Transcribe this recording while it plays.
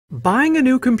Buying a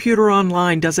new computer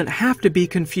online doesn't have to be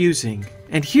confusing,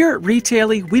 and here at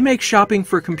Retailey, we make shopping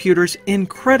for computers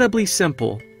incredibly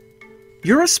simple.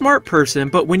 You're a smart person,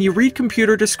 but when you read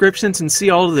computer descriptions and see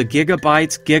all of the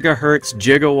gigabytes, gigahertz,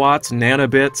 gigawatts,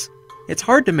 nanobits, it's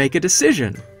hard to make a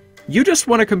decision. You just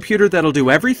want a computer that'll do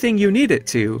everything you need it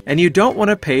to, and you don't want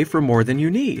to pay for more than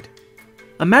you need.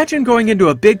 Imagine going into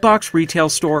a big box retail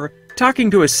store,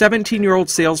 talking to a 17-year-old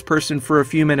salesperson for a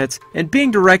few minutes, and being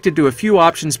directed to a few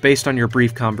options based on your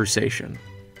brief conversation.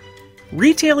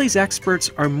 Retailey's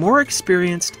experts are more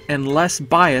experienced and less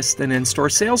biased than in-store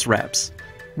sales reps.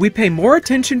 We pay more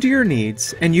attention to your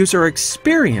needs and use our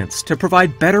experience to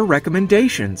provide better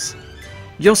recommendations.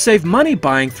 You'll save money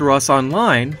buying through us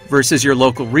online versus your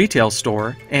local retail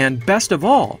store, and best of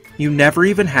all, you never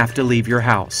even have to leave your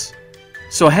house.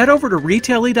 So head over to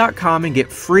Retailey.com and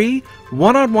get free,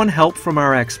 one-on-one help from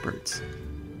our experts.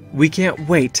 We can't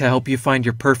wait to help you find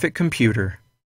your perfect computer.